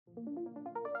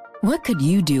What could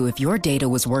you do if your data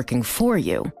was working for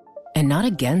you and not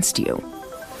against you?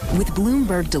 With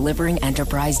Bloomberg delivering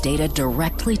enterprise data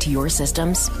directly to your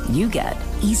systems, you get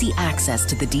easy access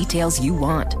to the details you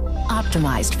want,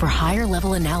 optimized for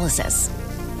higher-level analysis,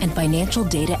 and financial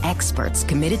data experts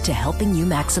committed to helping you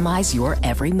maximize your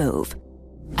every move.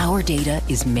 Our data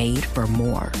is made for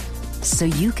more, so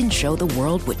you can show the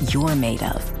world what you're made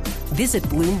of. Visit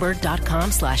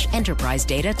Bloomberg.com/enterprise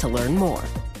data to learn more.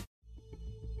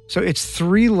 So it's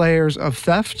 3 layers of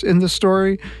theft in this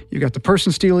story. You've got the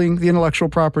person stealing the intellectual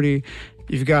property.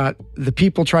 You've got the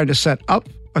people trying to set up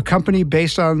a company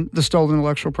based on the stolen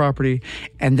intellectual property.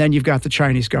 And then you've got the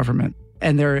Chinese government.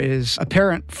 And there is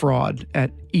apparent fraud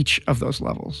at each of those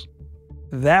levels.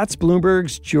 That's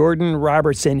Bloomberg's Jordan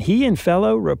Robertson. He and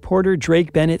fellow reporter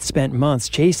Drake Bennett spent months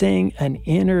chasing an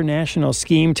international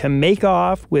scheme to make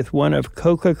off with one of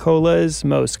Coca-Cola's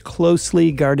most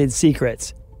closely guarded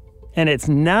secrets. And it's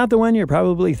not the one you're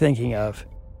probably thinking of.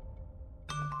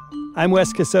 I'm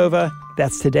Wes Kosova.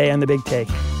 That's Today on The Big Take.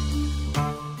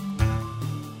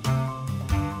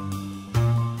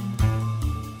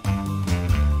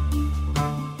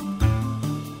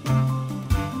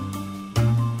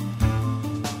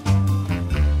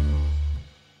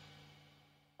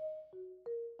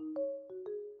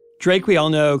 Drake, we all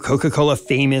know Coca-Cola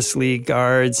famously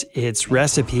guards its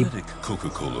recipe. The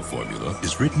Coca-Cola formula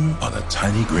is written on a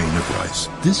tiny grain of rice.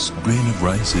 This grain of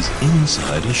rice is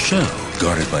inside a shell,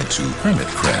 guarded by 2 hermit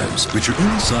crabs, which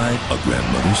are inside a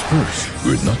grandmother's purse.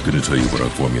 We're not going to tell you what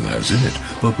our formula has in it,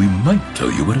 but we might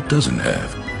tell you what it doesn't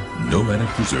have. No added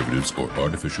preservatives or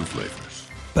artificial flavors.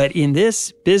 But in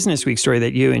this Business Week story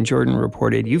that you and Jordan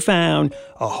reported, you found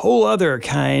a whole other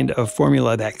kind of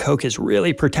formula that Coke is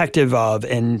really protective of,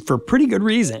 and for pretty good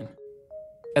reason.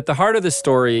 At the heart of this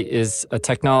story is a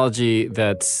technology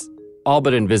that's all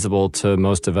but invisible to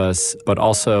most of us, but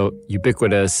also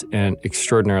ubiquitous and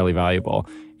extraordinarily valuable.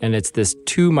 And it's this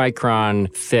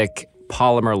 2-micron thick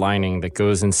polymer lining that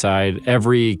goes inside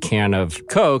every can of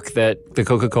Coke that the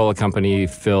Coca-Cola company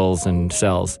fills and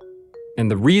sells. And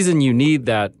the reason you need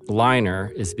that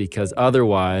liner is because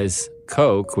otherwise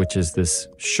Coke, which is this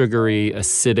sugary,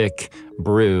 acidic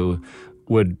brew,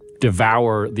 would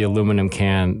devour the aluminum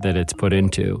can that it's put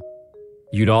into.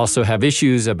 You'd also have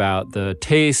issues about the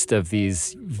taste of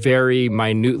these very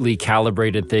minutely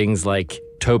calibrated things like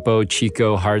Topo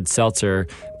Chico hard seltzer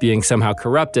being somehow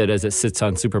corrupted as it sits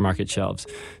on supermarket shelves.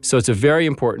 So it's a very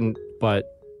important but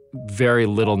very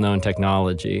little known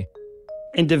technology.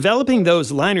 And developing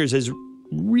those liners is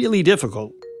really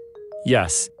difficult.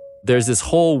 Yes. There's this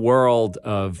whole world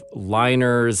of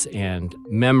liners and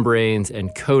membranes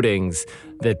and coatings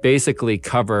that basically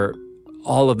cover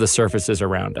all of the surfaces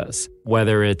around us.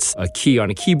 Whether it's a key on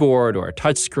a keyboard or a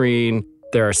touch screen,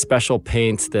 there are special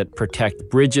paints that protect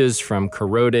bridges from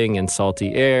corroding in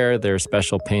salty air. There are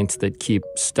special paints that keep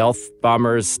stealth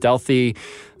bombers stealthy.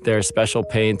 There are special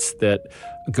paints that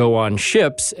go on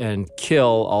ships and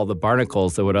kill all the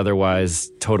barnacles that would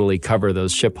otherwise totally cover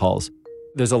those ship hulls.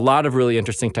 There's a lot of really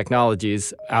interesting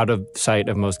technologies out of sight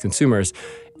of most consumers.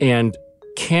 And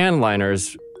can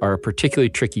liners are a particularly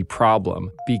tricky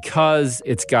problem because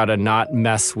it's got to not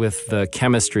mess with the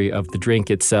chemistry of the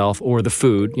drink itself or the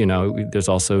food. You know, there's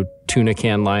also tuna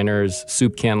can liners,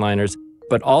 soup can liners.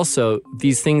 But also,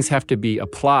 these things have to be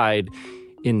applied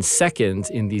in seconds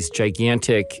in these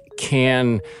gigantic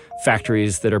can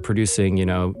factories that are producing,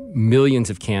 millions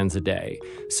of cans a day.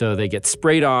 So they get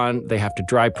sprayed on, they have to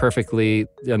dry perfectly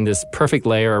on this perfect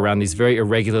layer around these very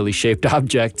irregularly shaped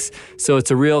objects. So it's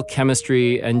a real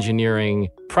chemistry engineering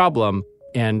problem,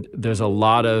 and there's a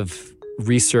lot of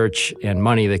research and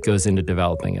money that goes into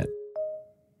developing it.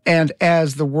 And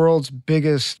as the world's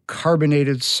biggest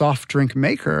carbonated soft drink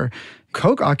maker,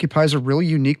 Coke occupies a really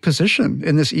unique position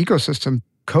in this ecosystem.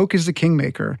 Coke is the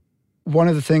kingmaker. One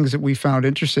of the things that we found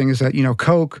interesting is that,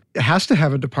 Coke has to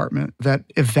have a department that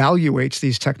evaluates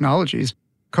these technologies.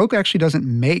 Coke actually doesn't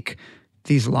make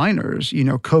these liners.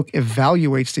 Coke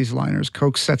evaluates these liners.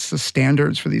 Coke sets the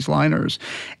standards for these liners.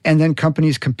 And then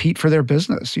companies compete for their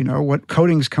business. What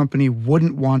coatings company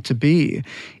wouldn't want to be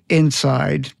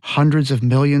inside hundreds of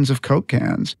millions of Coke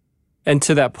cans? And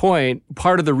to that point,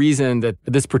 part of the reason that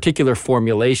this particular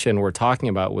formulation we're talking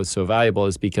about was so valuable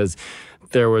is because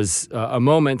there was a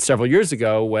moment several years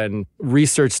ago when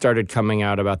research started coming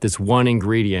out about this one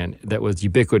ingredient that was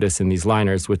ubiquitous in these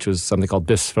liners, which was something called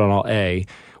bisphenol A,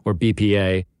 or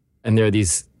BPA. And there are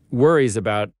these worries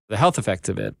about the health effects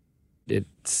of it. It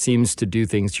seems to do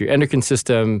things to your endocrine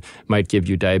system, might give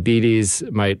you diabetes,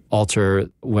 might alter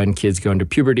when kids go into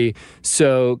puberty.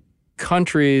 So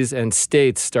countries and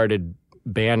states started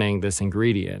banning this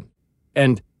ingredient.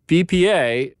 And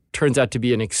BPA turns out to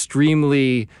be an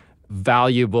extremely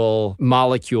valuable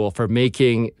molecule for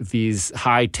making these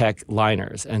high-tech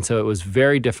liners. And so it was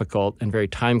very difficult and very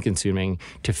time-consuming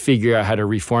to figure out how to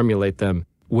reformulate them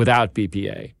without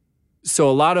BPA. So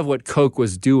a lot of what Coke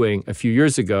was doing a few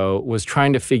years ago was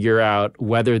trying to figure out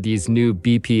whether these new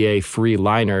BPA-free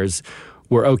liners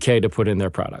were okay to put in their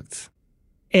products.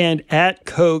 And at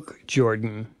Coke,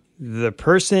 Jordan, the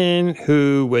person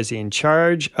who was in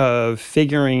charge of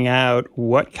figuring out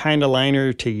what kind of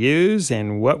liner to use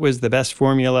and what was the best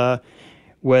formula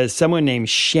was someone named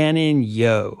Shannon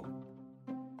Yeo.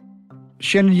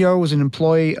 Shannon Yeo was an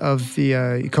employee of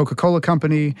the Coca-Cola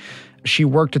company. She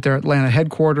worked at their Atlanta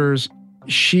headquarters.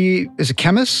 She is a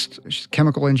chemist. She's a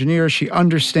chemical engineer. She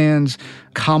understands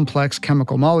complex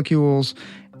chemical molecules.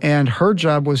 And her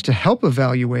job was to help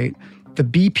evaluate the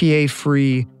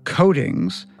BPA-free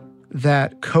coatings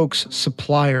that Coke's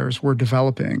suppliers were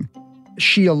developing.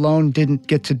 She alone didn't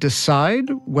get to decide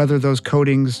whether those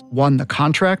coatings won the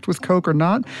contract with Coke or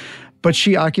not, but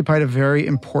she occupied a very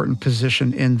important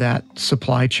position in that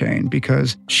supply chain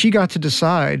because she got to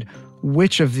decide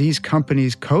which of these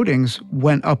companies' coatings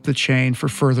went up the chain for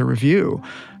further review.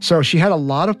 So she had a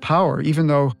lot of power, even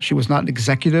though she was not an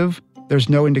executive. There's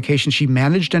no indication she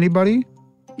managed anybody.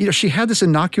 She had this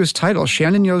innocuous title.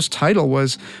 Shannon Yeo's title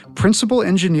was Principal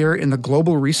Engineer in the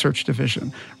Global Research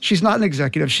Division. She's not an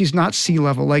executive. She's not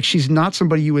C-level. She's not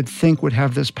somebody you would think would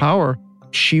have this power.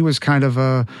 She was kind of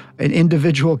an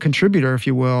individual contributor, if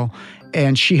you will,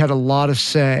 and she had a lot of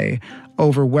say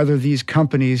over whether these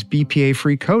companies'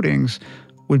 BPA-free coatings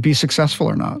would be successful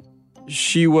or not.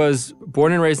 She was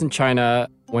born and raised in China,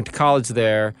 went to college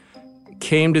there,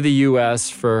 came to the U.S.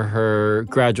 for her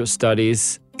graduate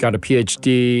studies, got a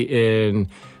PhD in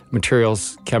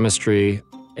materials chemistry,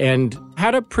 and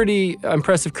had a pretty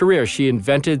impressive career. She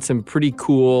invented some pretty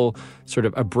cool sort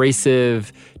of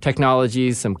abrasive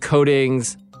technologies, some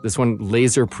coatings, this one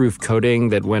laser-proof coating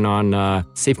that went on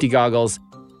safety goggles.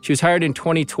 She was hired in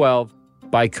 2012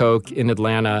 by Coke in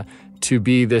Atlanta to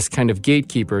be this kind of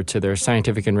gatekeeper to their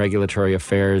scientific and regulatory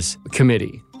affairs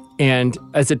committee. And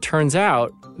as it turns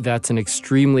out, that's an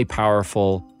extremely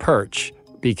powerful perch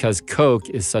because Coke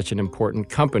is such an important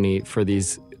company for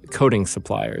these coating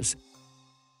suppliers.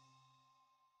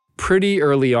 Pretty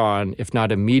early on, if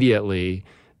not immediately,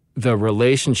 the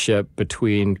relationship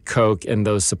between Coke and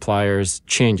those suppliers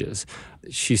changes.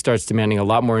 She starts demanding a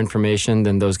lot more information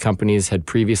than those companies had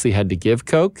previously had to give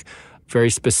Coke, very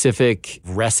specific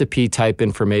recipe-type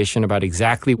information about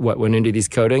exactly what went into these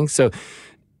coatings. So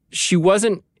she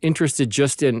wasn't interested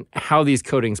just in how these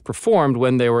coatings performed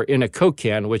when they were in a Coke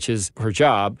can, which is her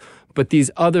job, but these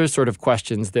other sort of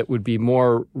questions that would be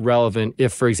more relevant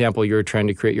if, for example, you're trying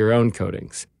to create your own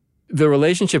coatings. The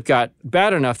relationship got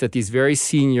bad enough that these very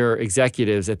senior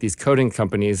executives at these coating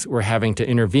companies were having to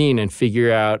intervene and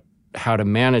figure out how to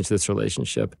manage this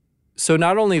relationship. So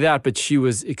not only that, but she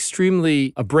was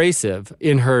extremely abrasive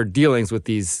in her dealings with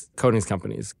these coatings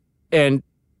companies and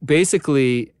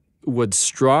basically would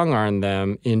strong-arm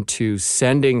them into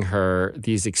sending her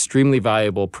these extremely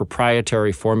valuable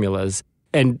proprietary formulas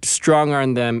and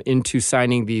strong-arm them into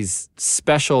signing these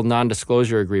special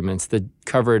non-disclosure agreements that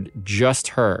covered just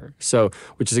her, so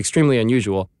which is extremely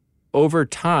unusual. Over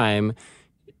time,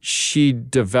 she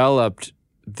developed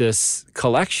this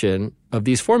collection of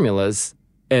these formulas,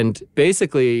 and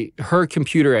basically her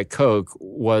computer at Coke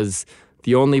was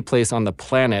the only place on the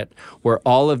planet where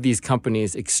all of these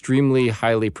companies' extremely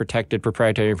highly protected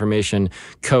proprietary information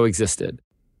coexisted.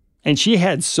 And she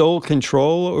had sole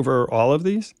control over all of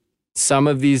these? Some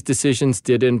of these decisions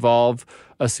did involve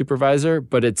a supervisor,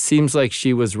 but it seems like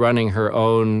she was running her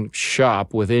own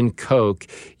shop within Coke,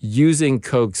 using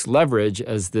Coke's leverage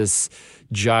as this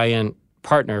giant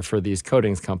partner for these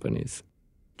coatings companies.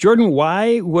 Jordan,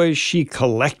 why was she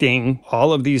collecting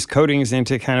all of these coatings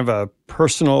into kind of a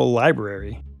personal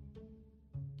library?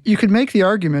 You could make the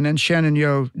argument, and Shannon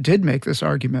Yeo did make this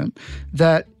argument,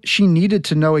 that she needed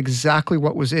to know exactly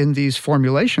what was in these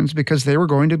formulations because they were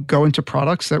going to go into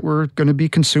products that were going to be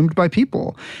consumed by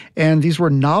people. And these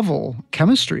were novel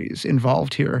chemistries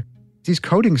involved here. These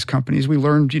coatings companies, we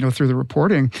learned, through the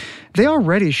reporting, they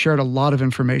already shared a lot of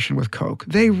information with Coke.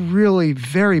 They really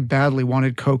very badly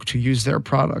wanted Coke to use their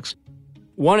products.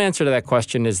 One answer to that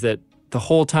question is that the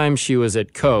whole time she was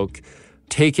at Coke,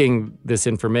 taking this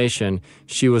information,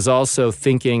 she was also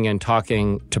thinking and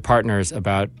talking to partners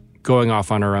about going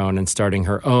off on her own and starting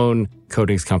her own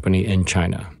coatings company in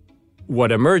China.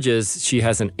 What emerges, she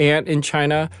has an aunt in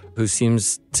China who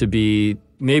seems to be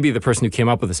maybe the person who came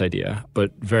up with this idea,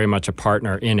 but very much a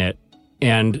partner in it.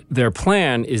 And their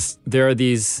plan is there are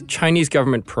these Chinese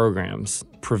government programs,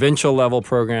 provincial level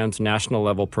programs, national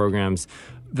level programs.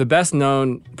 The best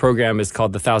known program is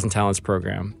called the 1,000 Talents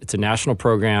Program. It's a national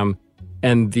program.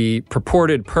 And the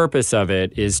purported purpose of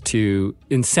it is to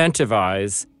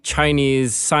incentivize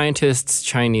Chinese scientists,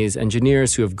 Chinese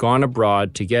engineers who have gone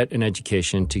abroad to get an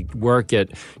education, to work at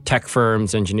tech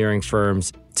firms, engineering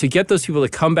firms, to get those people to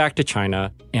come back to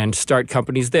China and start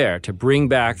companies there, to bring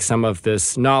back some of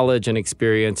this knowledge and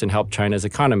experience and help China's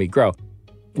economy grow.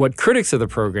 What critics of the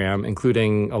program,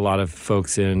 including a lot of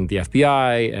folks in the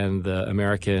FBI and the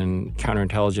American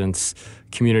counterintelligence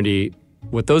community,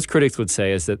 what those critics would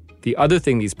say is that the other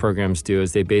thing these programs do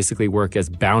is they basically work as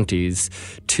bounties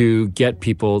to get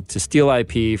people to steal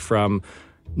IP from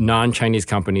non-Chinese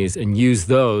companies and use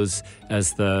those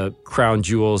as the crown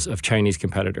jewels of Chinese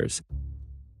competitors.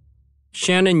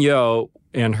 Shannon Yeo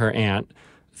and her aunt,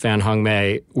 Fan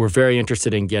Hongmei, were very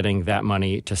interested in getting that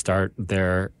money to start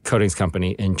their coatings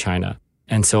company in China.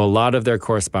 And so a lot of their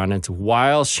correspondence,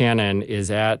 while Shannon is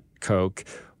at Coke,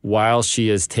 while she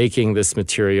is taking this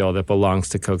material that belongs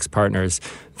to Coke's partners,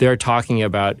 they're talking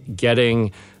about getting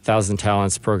 1,000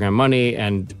 Talents program money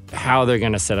and how they're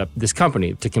going to set up this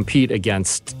company to compete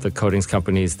against the coatings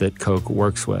companies that Coke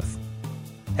works with.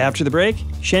 After the break,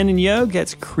 Shannon Yeo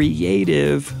gets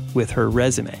creative with her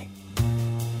resume.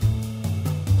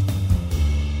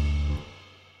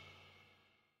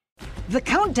 The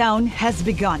countdown has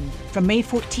begun. From May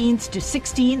 14th to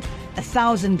 16th,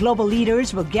 1,000 global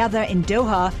leaders will gather in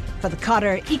Doha for the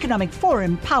Qatar Economic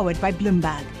Forum powered by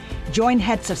Bloomberg. Join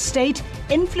heads of state,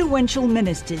 influential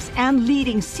ministers, and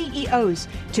leading CEOs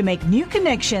to make new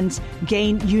connections,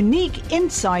 gain unique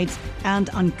insights, and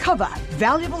uncover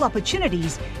valuable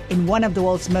opportunities in one of the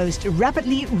world's most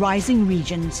rapidly rising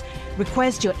regions.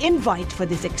 Request your invite for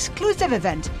this exclusive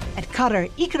event at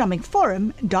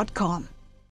QatarEconomicForum.com.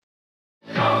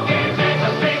 Coke is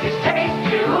the sweetest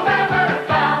taste you've ever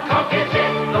found. Coke is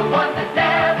it, the one that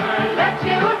never lets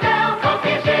you down. Coke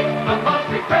is it, the most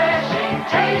refreshing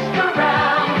taste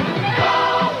around.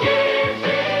 Coke is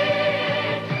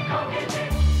it, Coke is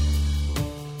it.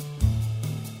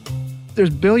 There's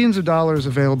billions of dollars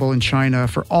available in China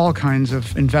for all kinds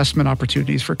of investment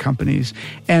opportunities for companies.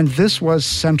 And this was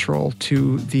central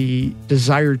to the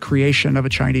desired creation of a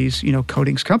Chinese,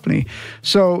 coatings company.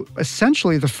 So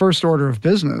essentially the first order of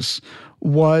business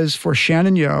was for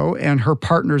Shannon Yeo and her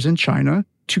partners in China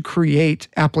to create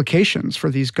applications for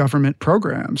these government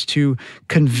programs to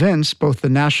convince both the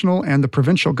national and the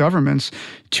provincial governments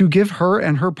to give her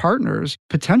and her partners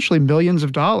potentially millions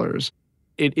of dollars.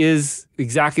 It is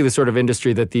exactly the sort of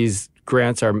industry that these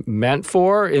grants are meant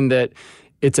for, in that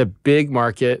it's a big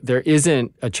market. There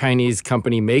isn't a Chinese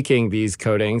company making these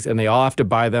coatings, and they all have to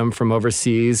buy them from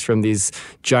overseas, from these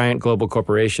giant global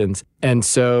corporations. And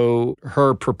so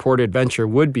her purported venture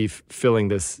would be filling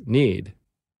this need.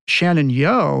 Shannon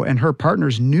Yeo and her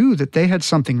partners knew that they had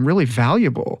something really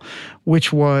valuable,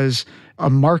 which was a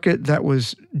market that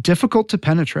was difficult to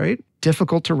penetrate,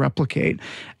 difficult to replicate,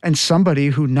 and somebody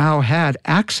who now had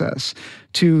access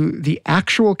to the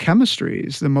actual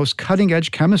chemistries, the most cutting-edge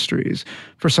chemistries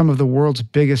for some of the world's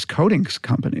biggest coatings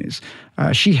companies.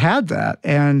 She had that,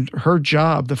 and her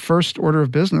job, the first order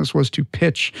of business, was to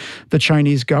pitch the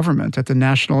Chinese government at the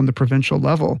national and the provincial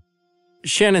level.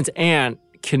 Shannon's aunt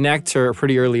connects her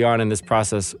pretty early on in this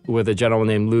process with a gentleman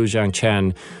named Lu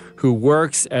Zhangchen, who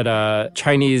works at a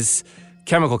Chinese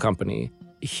chemical company.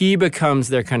 He becomes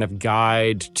their kind of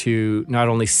guide to not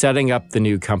only setting up the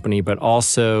new company, but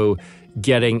also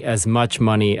getting as much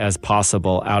money as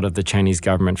possible out of the Chinese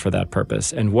government for that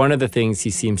purpose. And one of the things he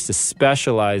seems to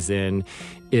specialize in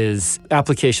is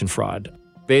application fraud.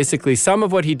 Basically, some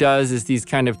of what he does is these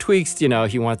kind of tweaks.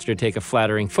 He wants her to take a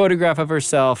flattering photograph of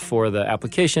herself for the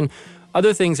application.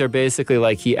 Other things are basically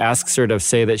like he asks her to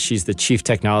say that she's the chief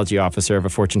technology officer of a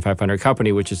Fortune 500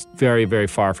 company, which is very, very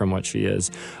far from what she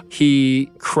is. He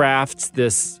crafts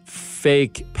this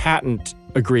fake patent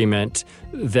agreement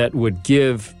that would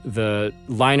give the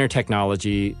liner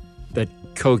technology that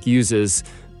Coke uses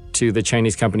to the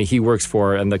Chinese company he works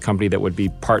for and the company that would be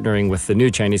partnering with the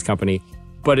new Chinese company.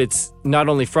 But it's not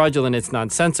only fraudulent, it's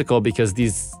nonsensical because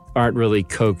these aren't really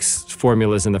Coke's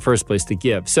formulas in the first place to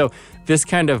give. So this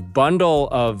kind of bundle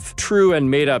of true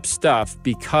and made-up stuff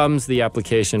becomes the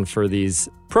application for these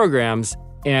programs,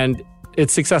 and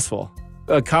it's successful.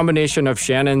 A combination of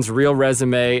Shannon's real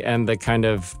resume and the kind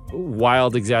of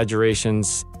wild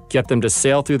exaggerations get them to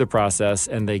sail through the process,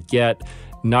 and they get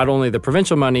not only the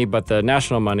provincial money, but the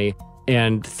national money,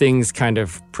 and things kind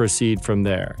of proceed from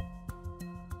there.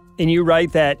 And you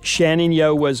write that Shannon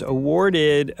Yeo was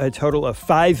awarded a total of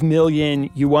 5 million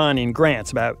yuan in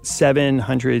grants, about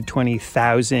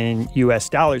 $720,000 US.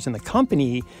 And the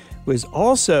company was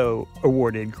also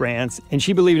awarded grants, and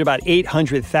she believed about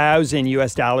 $800,000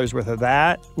 US worth of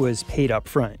that was paid up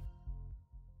front.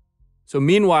 So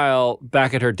meanwhile,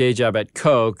 back at her day job at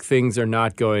Coke, things are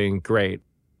not going great.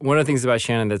 One of the things about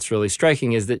Shannon that's really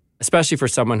striking is that, especially for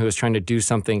someone who is trying to do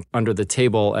something under the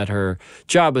table at her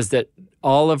job, is that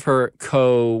all of her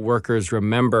co-workers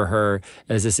remember her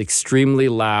as this extremely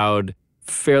loud,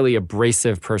 fairly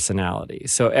abrasive personality.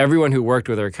 So everyone who worked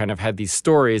with her kind of had these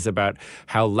stories about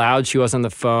how loud she was on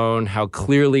the phone, how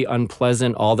clearly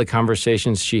unpleasant all the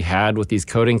conversations she had with these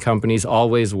coding companies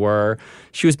always were.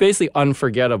 She was basically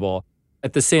unforgettable.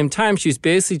 At the same time, she was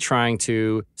basically trying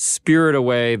to spirit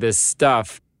away this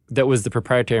stuff that was the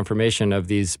proprietary information of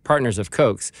these partners of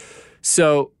Coke's.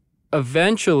 So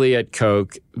eventually at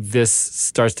Coke, this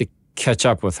starts to catch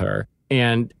up with her,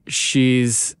 and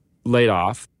she's laid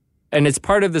off. And it's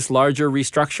part of this larger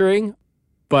restructuring,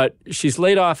 but she's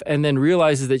laid off and then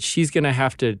realizes that she's going to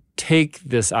have to take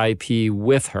this IP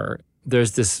with her.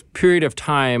 There's this period of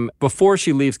time before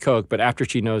she leaves Coke, but after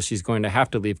she knows she's going to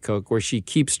have to leave Coke, where she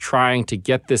keeps trying to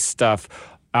get this stuff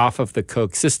off of the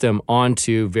Coke system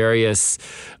onto various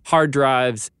hard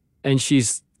drives. And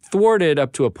she's thwarted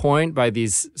up to a point by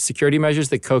these security measures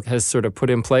that Coke has sort of put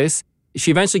in place. She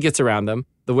eventually gets around them.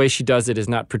 The way she does it is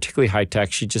not particularly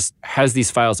high-tech. She just has these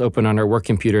files open on her work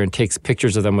computer and takes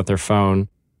pictures of them with her phone.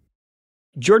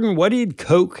 Jordan, what did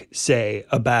Coke say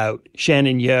about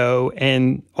Shannon Yeo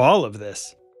and all of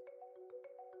this?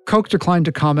 Coke declined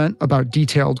to comment about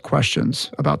detailed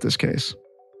questions about this case.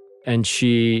 And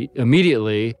she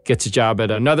immediately gets a job at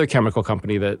another chemical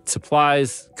company that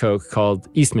supplies Coke called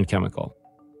Eastman Chemical.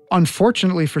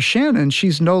 Unfortunately for Shannon,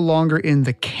 she's no longer in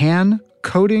the can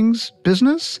coatings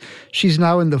business. She's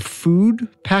now in the food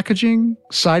packaging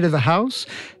side of the house.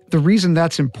 The reason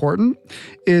that's important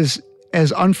is,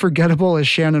 as unforgettable as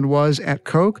Shannon was at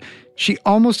Coke, she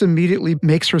almost immediately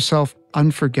makes herself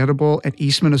unforgettable at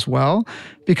Eastman as well,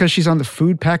 because she's on the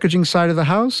food packaging side of the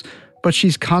house, but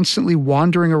she's constantly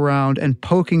wandering around and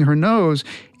poking her nose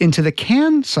into the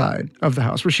can side of the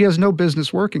house where she has no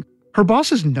business working. Her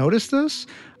bosses notice this.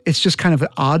 It's just kind of an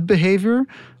odd behavior.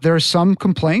 There are some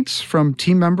complaints from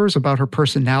team members about her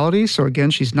personality. So again,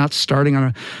 she's not starting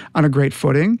on a great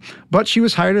footing, but she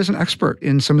was hired as an expert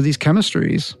in some of these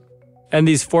chemistries. And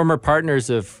these former partners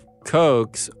of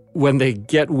Coke's, when they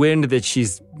get wind that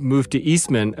she's moved to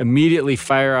Eastman, immediately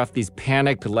fire off these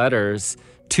panicked letters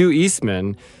to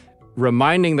Eastman,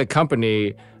 reminding the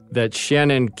company that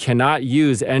Shannon cannot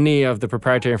use any of the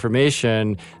proprietary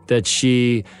information that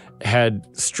she had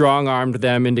strong-armed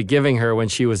them into giving her when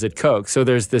she was at Coke. So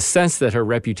there's this sense that her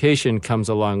reputation comes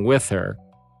along with her.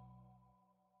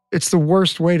 It's the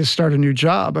worst way to start a new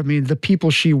job. I mean, the people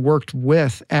she worked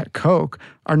with at Coke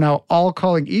are now all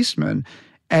calling Eastman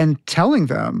and telling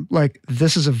them, like,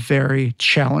 this is a very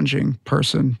challenging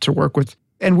person to work with,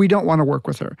 and we don't want to work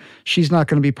with her. She's not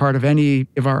going to be part of any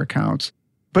of our accounts.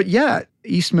 But yet,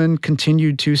 Eastman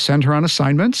continued to send her on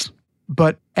assignments.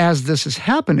 But as this is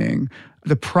happening,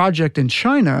 the project in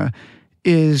China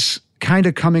is kind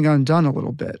of coming undone a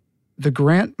little bit. The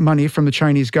grant money from the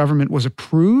Chinese government was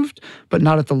approved, but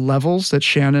not at the levels that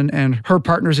Shannon and her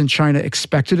partners in China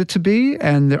expected it to be.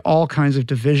 And there all kinds of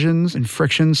divisions and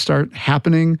frictions start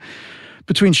happening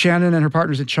between Shannon and her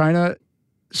partners in China.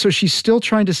 So she's still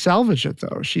trying to salvage it,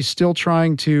 though. She's still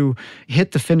trying to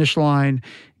hit the finish line,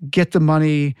 get the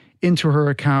money into her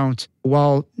account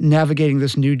while navigating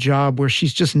this new job where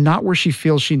she's just not where she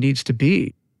feels she needs to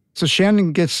be. So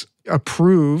Shannon gets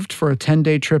approved for a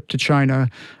 10-day trip to China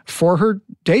for her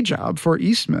day job for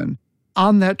Eastman.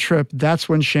 On that trip, that's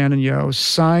when Shannon Yeo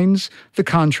signs the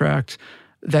contract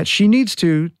that she needs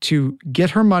to get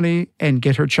her money and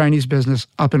get her Chinese business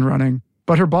up and running.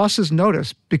 But her bosses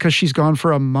notice because she's gone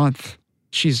for a month.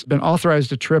 She's been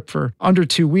authorized a trip for under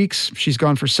 2 weeks. She's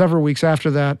gone for several weeks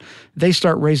after that. They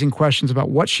start raising questions about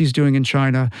what she's doing in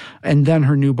China. And then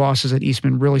her new bosses at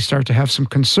Eastman really start to have some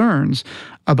concerns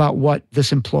about what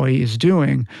this employee is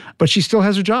doing. But she still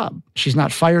has her job. She's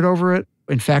not fired over it.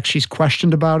 In fact, she's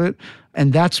questioned about it.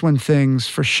 And that's when things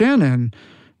for Shannon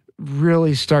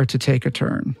really start to take a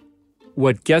turn.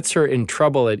 What gets her in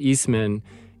trouble at Eastman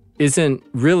isn't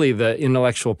really the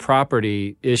intellectual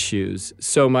property issues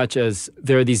so much as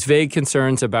there are these vague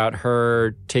concerns about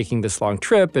her taking this long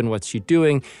trip and what's she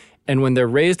doing. And when they're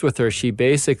raised with her, she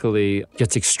basically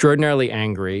gets extraordinarily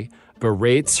angry,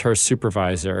 berates her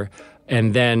supervisor,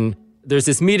 and then there's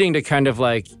this meeting to kind of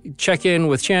like check in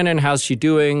with Shannon. How's she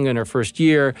doing in her first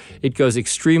year? It goes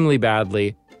extremely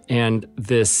badly. And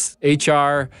this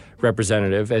HR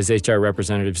representative, as HR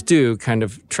representatives do, kind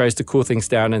of tries to cool things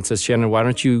down and says, Shannon, why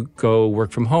don't you go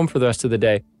work from home for the rest of the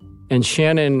day? And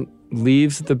Shannon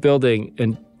leaves the building,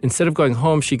 and instead of going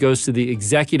home, she goes to the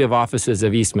executive offices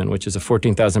of Eastman, which is a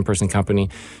 14,000-person company.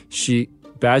 She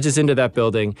badges into that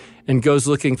building and goes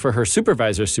looking for her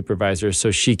supervisor's supervisor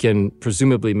so she can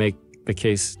presumably make the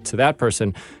case to that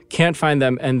person. Can't find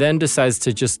them, and then decides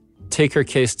to just take her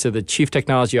case to the chief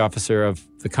technology officer of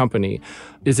the company,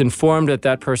 is informed that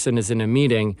that person is in a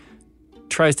meeting,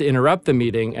 tries to interrupt the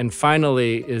meeting, and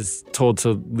finally is told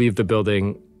to leave the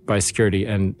building by security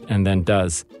and then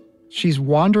does. She's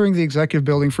wandering the executive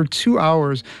building for 2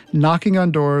 hours, knocking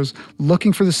on doors,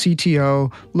 looking for the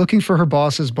CTO, looking for her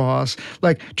boss's boss,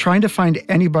 like trying to find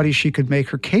anybody she could make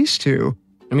her case to.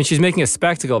 I mean, she's making a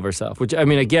spectacle of herself, which, I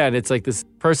mean, again, it's like this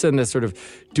person that's sort of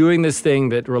doing this thing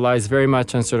that relies very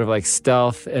much on sort of like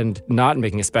stealth and not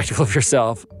making a spectacle of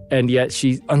herself. And yet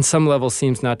she, on some level,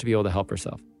 seems not to be able to help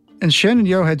herself. And Shannon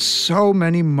Yeo had so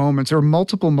many moments, or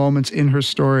multiple moments in her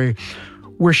story,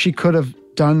 where she could have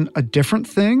done a different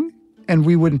thing and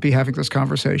we wouldn't be having this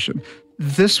conversation.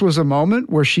 This was a moment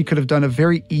where she could have done a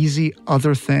very easy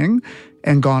other thing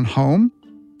and gone home.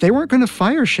 They weren't going to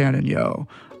fire Shannon Yeo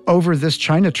over this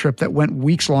China trip that went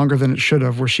weeks longer than it should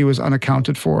have, where she was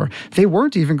unaccounted for. They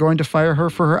weren't even going to fire her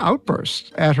for her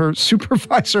outburst at her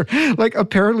supervisor. Like,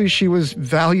 apparently she was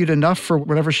valued enough for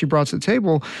whatever she brought to the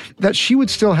table that she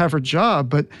would still have her job,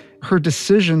 but her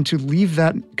decision to leave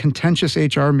that contentious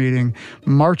HR meeting,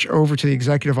 march over to the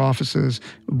executive offices,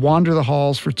 wander the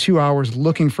halls for 2 hours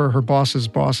looking for her boss's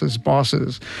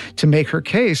bosses to make her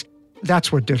case,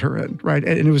 that's what did her in, right?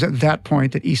 And it was at that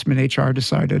point that Eastman HR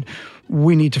decided,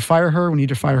 we need to fire her. We need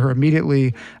to fire her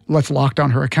immediately. Let's lock down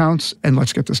her accounts and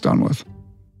let's get this done with.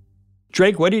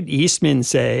 Drake, what did Eastman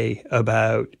say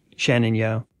about Shannon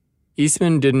Yeo?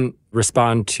 Eastman didn't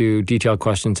respond to detailed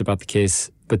questions about the case,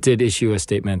 but did issue a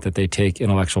statement that they take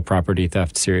intellectual property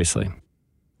theft seriously.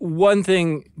 One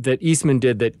thing that Eastman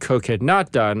did that Koch had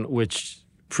not done, which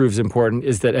proves important,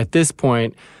 is that at this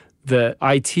point, the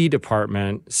IT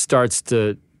department starts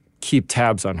to keep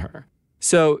tabs on her.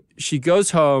 So she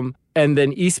goes home, and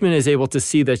then Eastman is able to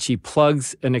see that she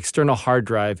plugs an external hard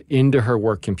drive into her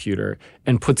work computer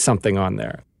and puts something on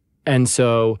there. And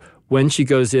so when she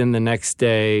goes in the next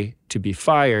day to be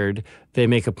fired, they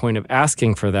make a point of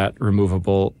asking for that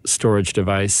removable storage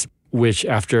device, which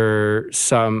after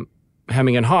some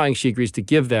hemming and hawing, she agrees to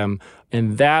give them.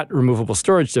 And that removable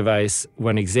storage device,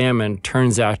 when examined,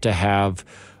 turns out to have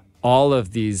all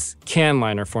of these can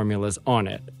liner formulas on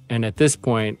it. And at this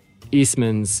point,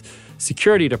 Eastman's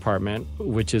security department,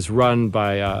 which is run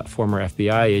by a former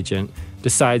FBI agent,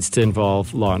 decides to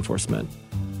involve law enforcement.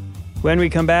 When we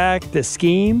come back, the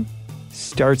scheme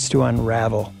starts to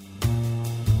unravel.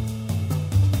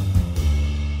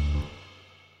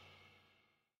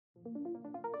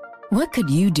 What could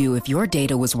you do if your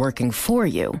data was working for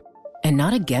you and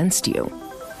not against you?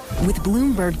 With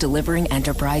Bloomberg delivering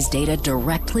enterprise data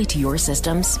directly to your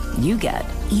systems, you get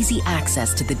easy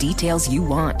access to the details you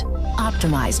want,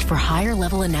 optimized for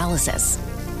higher-level analysis,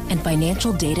 and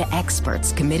financial data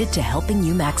experts committed to helping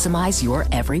you maximize your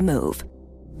every move.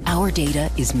 Our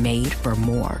data is made for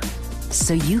more,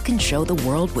 so you can show the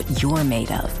world what you're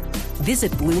made of.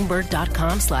 Visit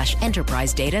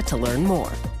Bloomberg.com/enterprise data to learn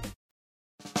more.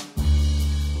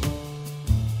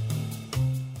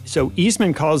 So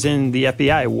Eastman calls in the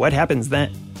FBI. What happens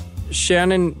then?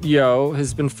 Shannon Yeo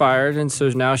has been fired, and so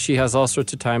now she has all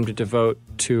sorts of time to devote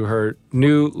to her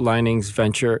new linings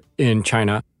venture in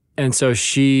China. And so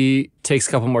she takes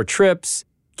a couple more trips,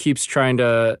 keeps trying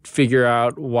to figure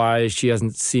out why she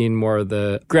hasn't seen more of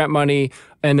the grant money.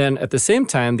 And then at the same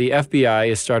time, the FBI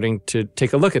is starting to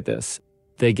take a look at this.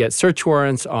 They get search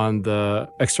warrants on the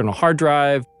external hard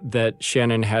drive that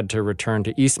Shannon had to return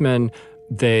to Eastman.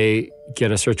 They get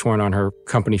a search warrant on her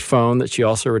company phone that she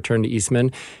also returned to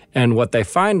Eastman. And what they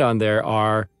find on there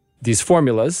are these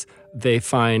formulas. They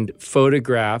find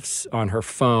photographs on her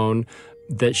phone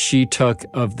that she took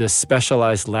of this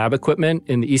specialized lab equipment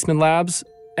in the Eastman labs.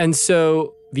 And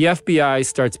so the FBI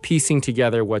starts piecing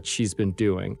together what she's been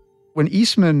doing. When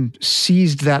Eastman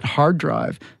seized that hard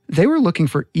drive, they were looking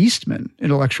for Eastman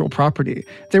intellectual property.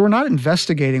 They were not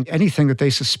investigating anything that they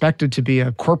suspected to be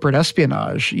a corporate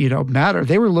espionage, matter.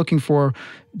 They were looking for,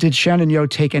 did Shannon Yeo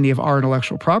take any of our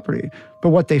intellectual property? But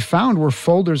what they found were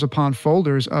folders upon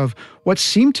folders of what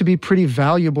seemed to be pretty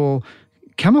valuable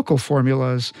chemical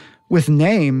formulas with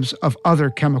names of other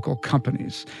chemical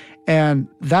companies. And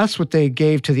that's what they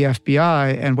gave to the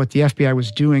FBI. And what the FBI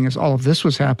was doing as all of this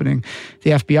was happening,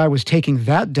 the FBI was taking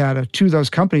that data to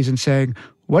those companies and saying,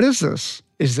 what is this?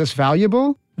 Is this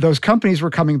valuable? Those companies were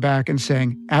coming back and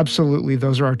saying, absolutely,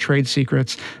 those are our trade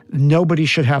secrets. Nobody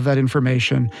should have that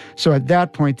information. So at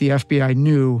that point, the FBI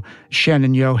knew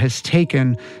Shannon Yeo has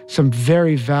taken some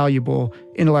very valuable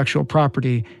intellectual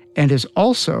property and is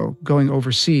also going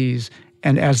overseas.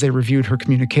 And as they reviewed her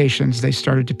communications, they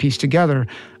started to piece together,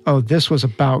 oh, this was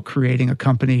about creating a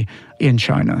company in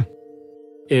China.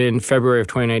 In February of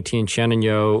 2019, Shannon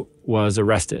Yeo was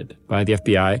arrested by the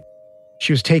FBI.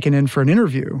 She was taken in for an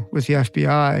interview with the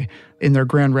FBI in their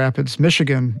Grand Rapids,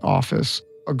 Michigan office.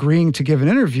 Agreeing to give an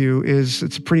interview it's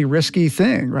a pretty risky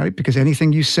thing, right? Because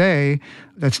anything you say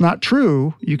that's not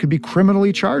true, you could be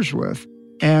criminally charged with.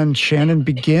 And Shannon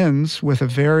begins with a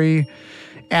very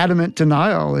adamant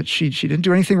denial that she didn't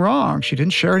do anything wrong. She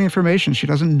didn't share any information. She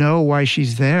doesn't know why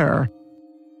she's there.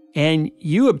 And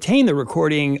you obtained the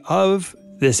recording of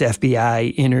this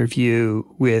FBI interview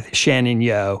with Shannon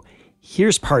Yeo.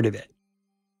 Here's part of it.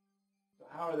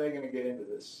 How are they going to get into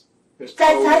this?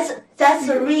 That's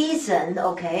the reason.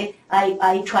 Okay,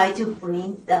 I try to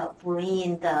bring the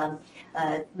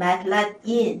meth lab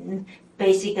in,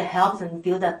 basically help them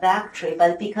build a factory.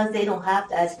 But because they don't have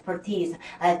the expertise,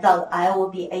 I thought I will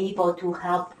be able to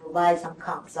help provide some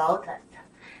consultant.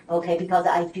 Okay, because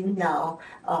I do know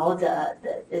all the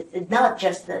not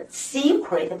just the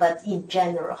secret, but in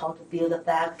general how to build a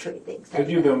factory, things. Because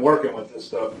you've been working with this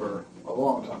stuff for a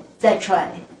long time. That's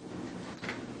right.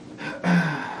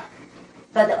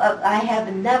 But I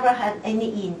have never had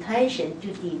any intention to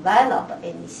develop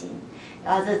anything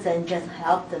other than just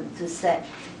help them to set.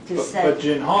 But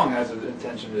Jin Hong has an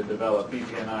intention to develop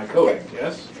BPNI coding,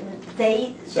 yes?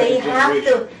 They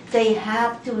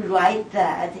have to write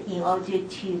that in order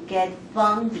to get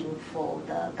funding for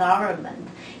the government.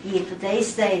 If they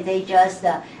say they just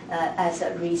as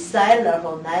a reseller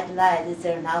for NetLight,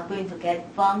 they're not going to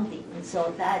get funding.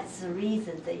 So that's the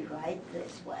reason they write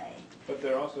this way.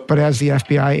 But as the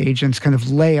FBI agents kind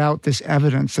of lay out this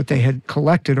evidence that they had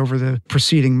collected over the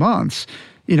preceding months,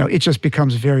 it just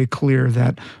becomes very clear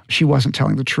that she wasn't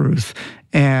telling the truth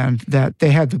and that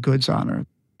they had the goods on her.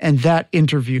 And that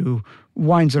interview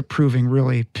winds up proving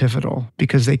really pivotal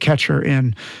because they catch her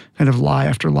in kind of lie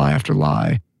after lie after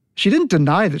lie. She didn't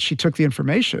deny that she took the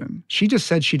information. She just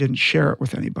said she didn't share it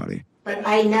with anybody. But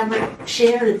I never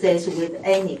shared this with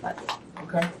anybody.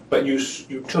 Okay. But you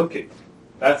took it.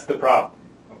 That's the problem.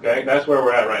 Okay? That's where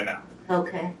we're at right now.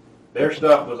 Okay. Their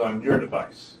stuff was on your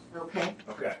device. Okay.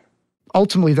 Okay.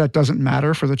 Ultimately, that doesn't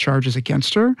matter for the charges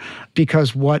against her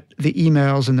because what the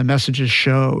emails and the messages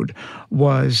showed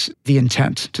was the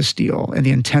intent to steal and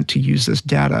the intent to use this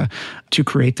data to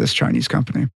create this Chinese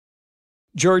company.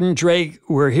 Jordan, Drake,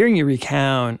 we're hearing you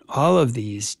recount all of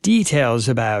these details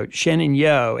about Shannon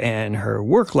Yeo and her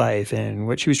work life and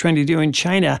what she was trying to do in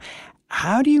China.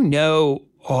 How do you know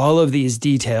all of these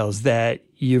details that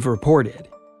you've reported?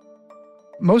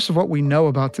 Most of what we know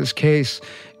about this case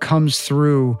comes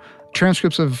through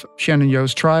transcripts of Shannon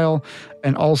Yeo's trial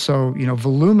and also,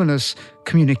 voluminous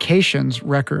communications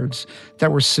records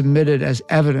that were submitted as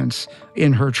evidence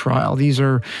in her trial. These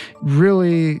are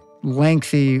really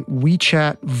lengthy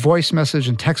WeChat voice message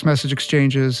and text message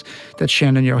exchanges that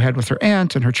Shannon Yeo had with her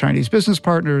aunt and her Chinese business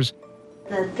partners.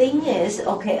 The thing is,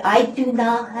 I do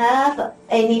not have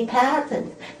any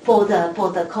patent for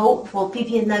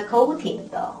PPNI coating,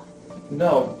 though.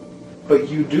 No, but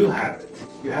you do have it.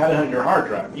 You had it on your hard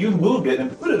drive. You moved it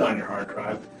and put it on your hard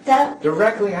drive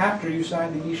directly after you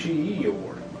signed the Ishii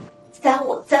award.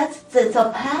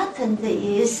 The patent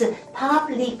is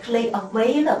publicly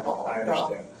available. I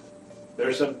understand.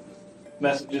 There's some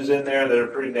messages in there that are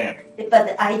pretty damning.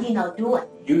 But I did not do it.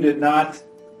 You did not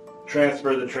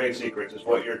transfer the trade secrets, is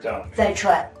what you're telling me. That's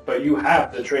right. But you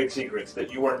have the trade secrets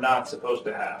that you are not supposed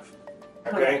to have.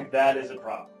 Okay? Correct. That is a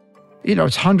problem.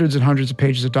 It's hundreds and hundreds of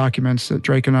pages of documents that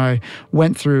Drake and I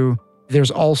went through.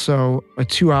 There's also a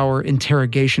 2-hour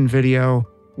interrogation video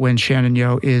when Shannon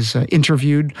Yeo is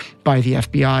interviewed by the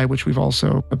FBI, which we've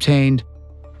also obtained.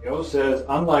 Yeo says,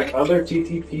 unlike other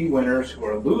TTP winners who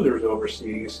are losers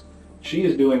overseas, she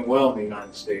is doing well in the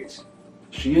United States.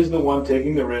 She is the one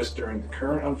taking the risk during the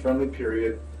current unfriendly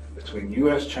period between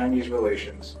U.S.-Chinese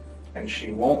relations, and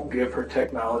she won't give her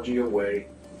technology away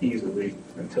easily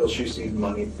until she sees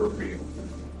money for real.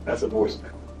 That's a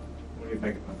voicemail. What do you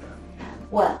think about that?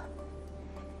 Well,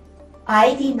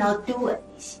 I did not do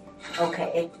anything,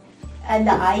 okay? And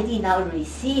I did not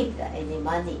receive any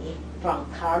money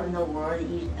from Cardinal World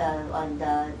and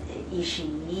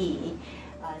Ishii.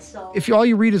 If all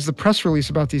you read is the press release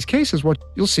about these cases, what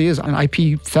you'll see is an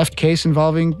IP theft case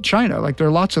involving China. Like, there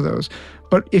are lots of those.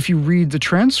 But if you read the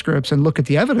transcripts and look at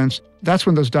the evidence, that's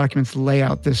when those documents lay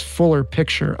out this fuller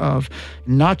picture of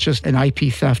not just an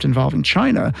IP theft involving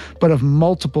China, but of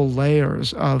multiple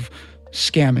layers of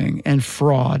scamming and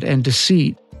fraud and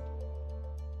deceit.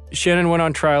 Shannon went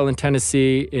on trial in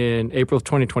Tennessee in April of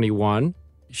 2021.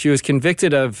 She was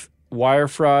convicted of wire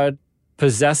fraud,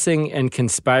 possessing and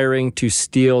conspiring to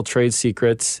steal trade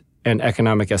secrets, and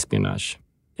economic espionage.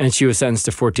 And she was sentenced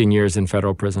to 14 years in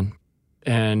federal prison.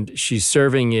 And she's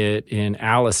serving it in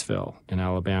Aliceville in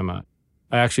Alabama.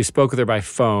 I actually spoke with her by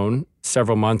phone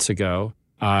several months ago.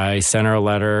 I sent her a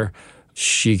letter.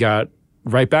 She got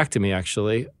right back to me,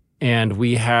 actually. And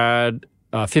we had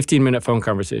a 15-minute phone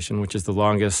conversation, which is the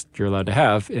longest you're allowed to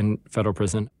have in federal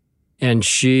prison. And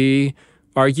she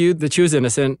argued that she was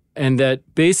innocent and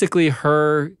that basically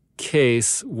her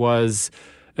case was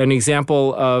an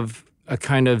example of a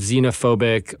kind of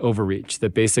xenophobic overreach,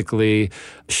 that basically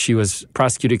she was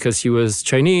prosecuted because she was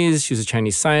Chinese, she was a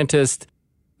Chinese scientist.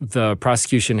 The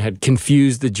prosecution had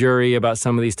confused the jury about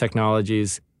some of these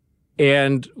technologies.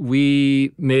 And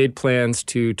we made plans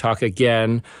to talk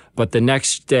again. But the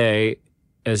next day,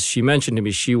 as she mentioned to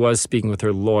me, she was speaking with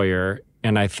her lawyer.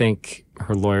 And I think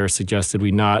her lawyer suggested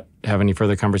we not have any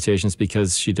further conversations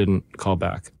because she didn't call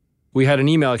back. We had an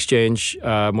email exchange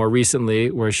more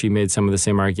recently where she made some of the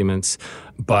same arguments,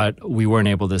 but we weren't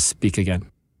able to speak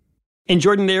again. And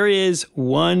Jordan, there is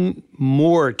one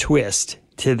more twist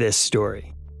to this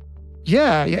story.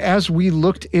 Yeah, as we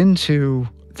looked into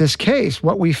this case,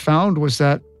 what we found was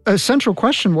that a central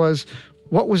question was,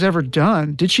 what was ever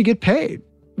done? Did she get paid?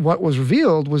 What was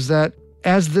revealed was that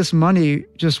as this money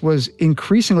just was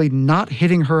increasingly not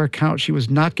hitting her account, she was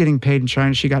not getting paid in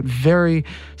China. She got very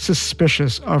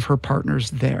suspicious of her partners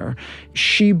there.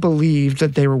 She believed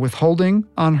that they were withholding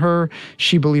on her.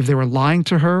 She believed they were lying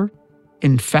to her.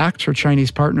 In fact, her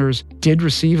Chinese partners did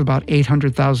receive about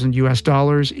 $800,000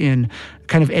 US in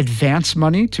kind of advance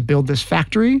money to build this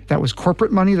factory. That was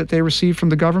corporate money that they received from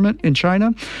the government in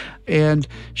China. And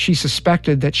she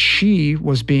suspected that she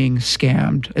was being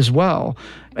scammed as well.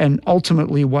 And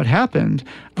ultimately what happened,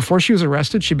 before she was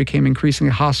arrested, she became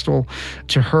increasingly hostile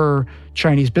to her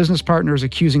Chinese business partners,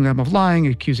 accusing them of lying,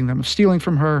 accusing them of stealing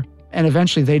from her. And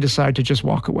eventually they decide to just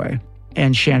walk away.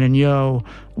 And Shannon Yeo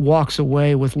walks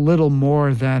away with little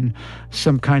more than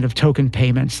some kind of token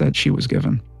payments that she was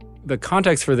given. The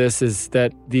context for this is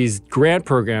that these grant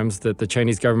programs that the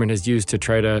Chinese government has used to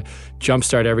try to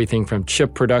jumpstart everything from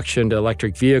chip production to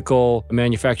electric vehicle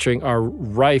manufacturing are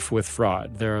rife with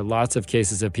fraud. There are lots of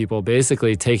cases of people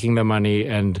basically taking the money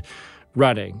and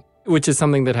running, which is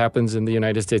something that happens in the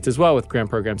United States as well with grant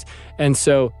programs. And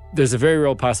so there's a very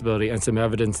real possibility and some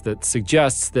evidence that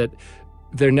suggests that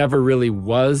there never really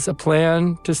was a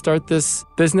plan to start this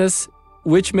business,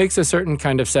 which makes a certain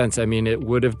kind of sense. I mean, it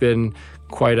would have been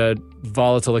quite a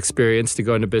volatile experience to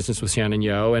go into business with Shannon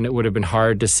Yeo, and it would have been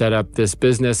hard to set up this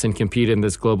business and compete in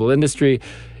this global industry.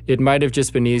 It might have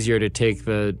just been easier to take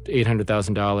the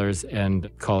 $800,000 and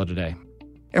call it a day.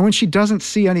 And when she doesn't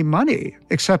see any money,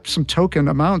 except some token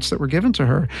amounts that were given to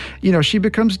her, she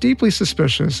becomes deeply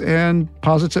suspicious and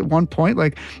posits at one point,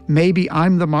 like, maybe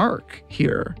I'm the mark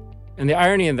here. And the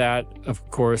irony in that, of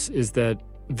course, is that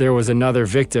there was another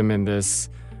victim in this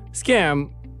scam.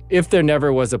 If there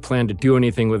never was a plan to do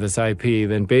anything with this IP,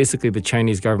 then basically the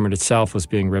Chinese government itself was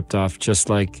being ripped off, just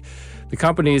like the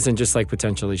companies and just like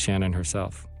potentially Shannon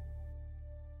herself.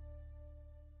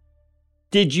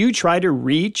 Did you try to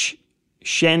reach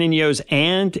Shannon Yeo's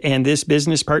aunt and this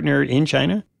business partner in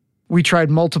China? We tried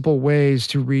multiple ways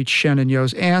to reach Shannon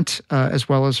Yeo's aunt, as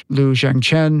well as Lu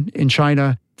Zhangchen in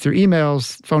China, through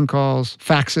emails, phone calls,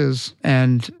 faxes,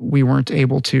 and we weren't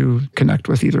able to connect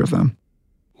with either of them.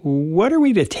 What are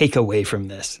we to take away from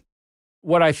this?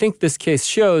 What I think this case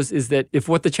shows is that if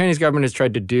what the Chinese government has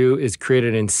tried to do is create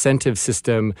an incentive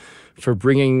system for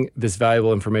bringing this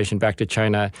valuable information back to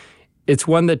China, it's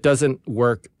one that doesn't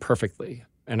work perfectly.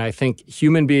 And I think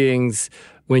human beings,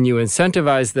 when you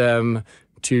incentivize them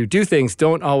to do things,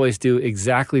 don't always do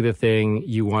exactly the thing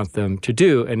you want them to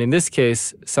do. And in this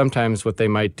case, sometimes what they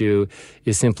might do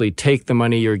is simply take the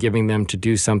money you're giving them to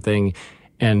do something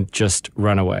and just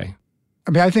run away.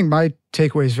 I mean, I think my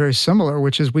takeaway is very similar,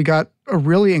 which is we got a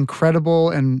really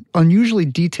incredible and unusually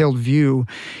detailed view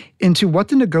into what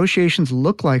the negotiations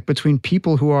look like between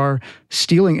people who are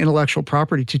stealing intellectual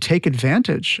property to take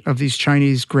advantage of these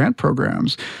Chinese grant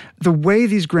programs. The way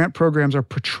these grant programs are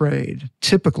portrayed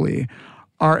typically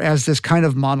are as this kind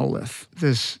of monolith,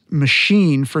 this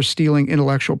machine for stealing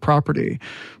intellectual property,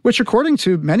 which according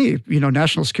to many,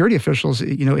 national security officials,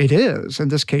 it is.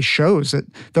 And this case shows that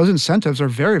those incentives are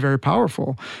very, very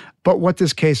powerful. But what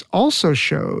this case also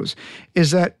shows is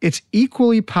that it's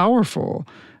equally powerful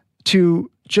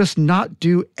to just not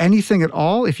do anything at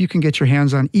all if you can get your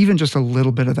hands on even just a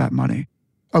little bit of that money.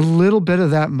 A little bit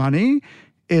of that money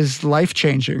is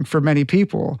life-changing for many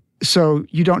people. So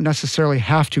you don't necessarily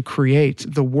have to create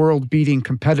the world-beating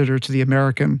competitor to the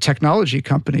American technology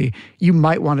company. You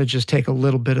might want to just take a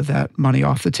little bit of that money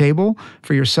off the table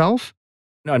for yourself.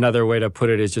 Another way to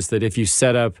put it is just that if you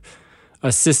set up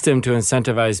a system to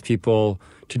incentivize people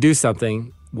to do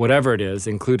something, whatever it is,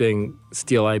 including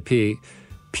steal IP,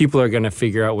 people are going to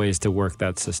figure out ways to work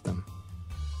that system.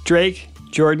 Drake,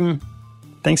 Jordan,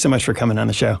 thanks so much for coming on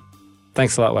the show.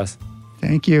 Thanks a lot, Wes.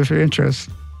 Thank you for your interest.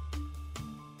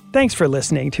 Thanks for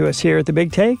listening to us here at The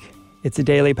Big Take. It's a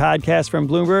daily podcast from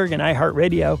Bloomberg and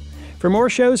iHeartRadio. For more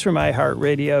shows from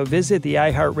iHeartRadio, visit the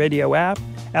iHeartRadio app,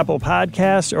 Apple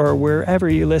Podcasts, or wherever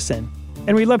you listen.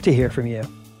 And we'd love to hear from you.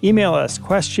 Email us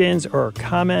questions or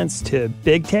comments to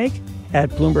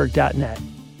bigtake@bloomberg.net.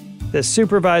 The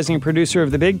supervising producer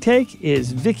of The Big Take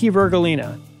is Vicky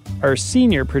Vergolina. Our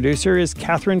senior producer is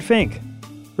Catherine Fink.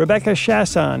 Rebecca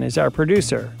Chasson is our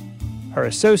producer. Our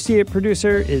associate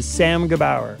producer is Sam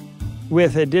Gebauer,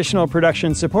 with additional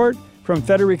production support from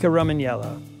Federica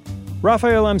Romaniello.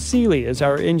 Raphael Amsili is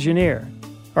our engineer.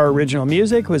 Our original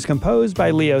music was composed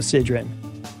by Leo Sidran.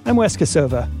 I'm Wes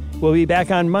Kosova. We'll be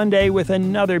back on Monday with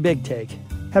another Big Take.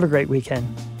 Have a great weekend.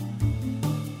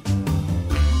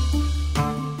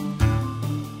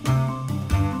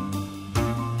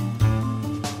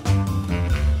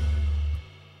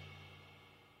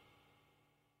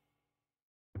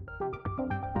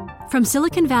 From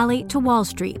Silicon Valley to Wall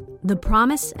Street, the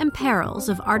promise and perils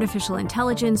of artificial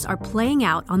intelligence are playing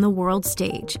out on the world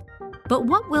stage. But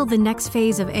what will the next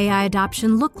phase of AI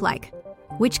adoption look like?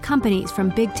 Which companies,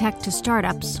 from big tech to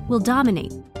startups, will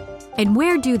dominate? And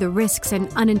where do the risks and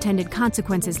unintended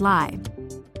consequences lie?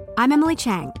 I'm Emily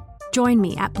Chang. Join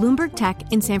me at Bloomberg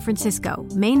Tech in San Francisco,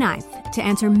 May 9th, to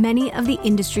answer many of the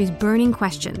industry's burning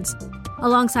questions,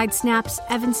 alongside Snap's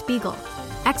Evan Spiegel,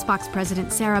 Xbox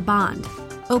President Sarah Bond,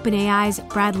 OpenAI's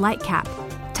Brad Lightcap,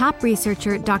 top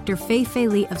researcher Dr. Fei-Fei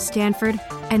Li of Stanford,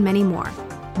 and many more.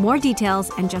 More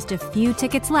details and just a few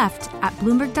tickets left at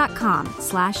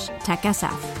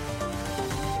Bloomberg.com/TechSF.